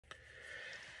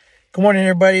Good morning,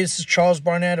 everybody. This is Charles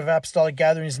Barnett of Apostolic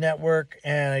Gatherings Network,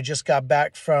 and I just got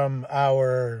back from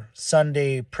our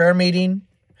Sunday prayer meeting,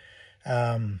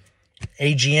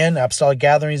 AGN, Apostolic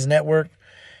Gatherings Network,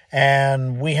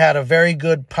 and we had a very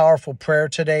good, powerful prayer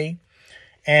today,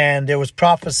 and there was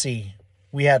prophecy.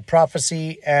 We had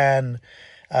prophecy, and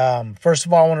first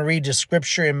of all, I want to read the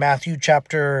scripture in Matthew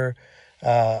chapter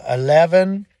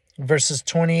 11, verses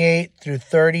 28 through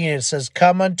 30, and it says,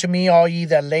 "Come unto me, all ye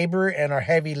that labor and are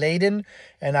heavy laden,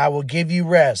 and I will give you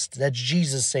rest." That's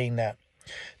Jesus saying that.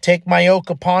 "Take my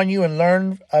yoke upon you and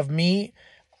learn of me,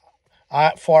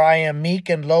 for I am meek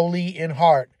and lowly in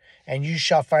heart, and you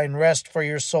shall find rest for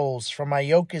your souls. For my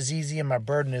yoke is easy and my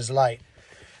burden is light."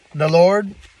 The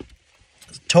Lord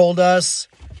told us,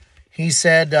 He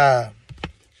said,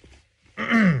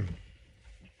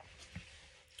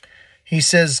 He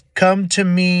says, "Come to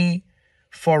me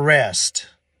for rest.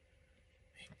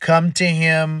 Come to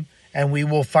Him and we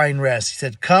will find rest." He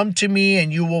said, "Come to me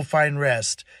and you will find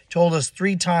rest." He told us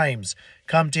 3 times,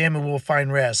 come to Him and we'll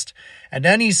find rest. And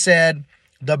then He said,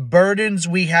 the burdens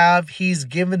we have, He's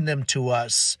given them to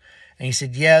us. And He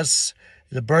said, yes,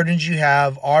 the burdens you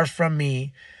have are from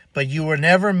me, but you were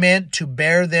never meant to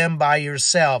bear them by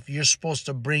yourself. You're supposed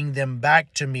to bring them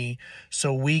back to me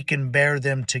so we can bear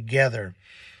them together.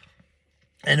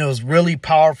 And it was really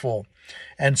powerful.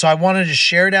 And so I wanted to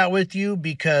share that with you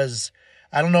because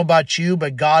I don't know about you,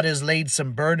 but God has laid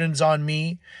some burdens on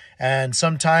me. And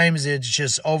sometimes it's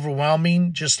just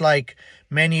overwhelming, just like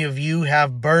many of you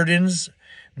have burdens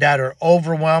that are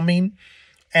overwhelming.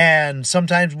 And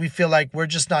sometimes we feel like we're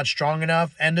just not strong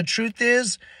enough. And the truth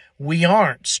is, we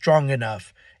aren't strong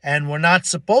enough. And we're not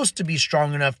supposed to be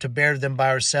strong enough to bear them by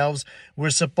ourselves. We're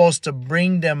supposed to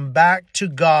bring them back to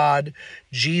God,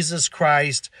 Jesus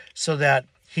Christ, so that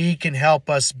He can help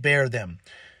us bear them.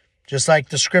 Just like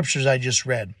the scriptures I just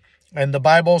read. And the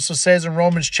Bible also says in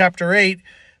Romans chapter 8,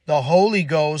 the Holy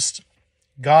Ghost,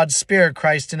 God's Spirit,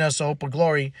 Christ in us, the hope of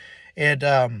glory, it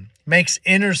makes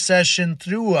intercession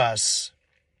through us.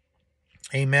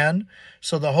 Amen.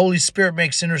 So the Holy Spirit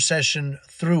makes intercession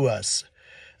through us.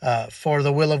 For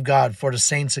the will of God, for the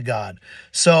saints of God.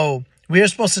 So we are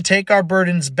supposed to take our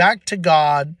burdens back to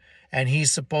God, and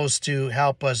He's supposed to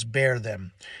help us bear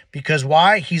them. Because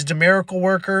why? He's the miracle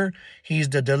worker. He's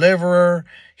the deliverer.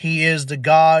 He is the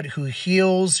God who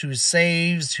heals, who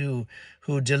saves, who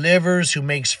delivers, who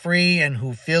makes free, and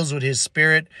who fills with His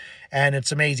Spirit. And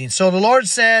it's amazing. So the Lord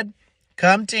said,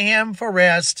 come to Him for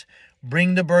rest.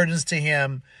 Bring the burdens to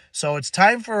Him. So it's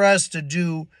time for us to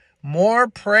do more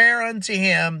prayer unto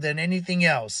Him than anything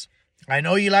else. I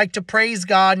know you like to praise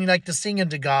God and you like to sing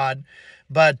unto God,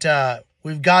 but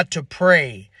we've got to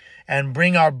pray and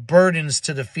bring our burdens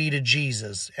to the feet of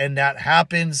Jesus. And that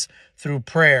happens through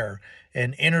prayer.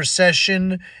 And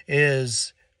intercession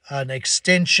is an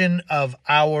extension of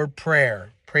our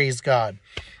prayer. Praise God.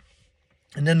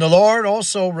 And then the Lord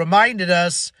also reminded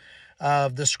us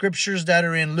of the scriptures that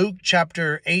are in Luke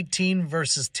chapter 18,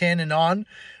 verses 10 and on,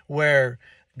 where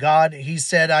God, He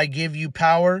said, I give you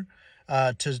power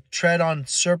to tread on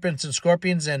serpents and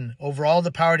scorpions and over all the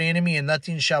power of the enemy, and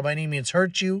nothing shall by any means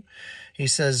hurt you. He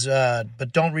says,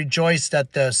 but don't rejoice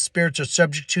that the spirits are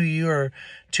subject to you or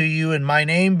to you in my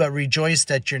name, but rejoice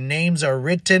that your names are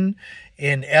written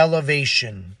in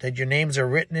elevation, that your names are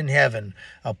written in heaven,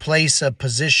 a place, a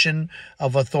position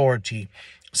of authority.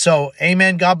 So,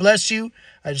 amen. God bless you.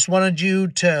 I just wanted you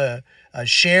to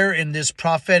share in this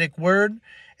prophetic word.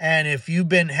 And if you've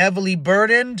been heavily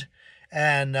burdened,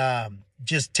 and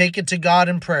just take it to God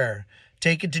in prayer.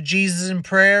 Take it to Jesus in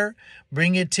prayer.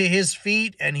 Bring it to His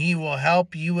feet, and He will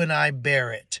help you and I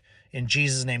bear it. In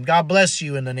Jesus' name. God bless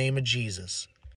you in the name of Jesus.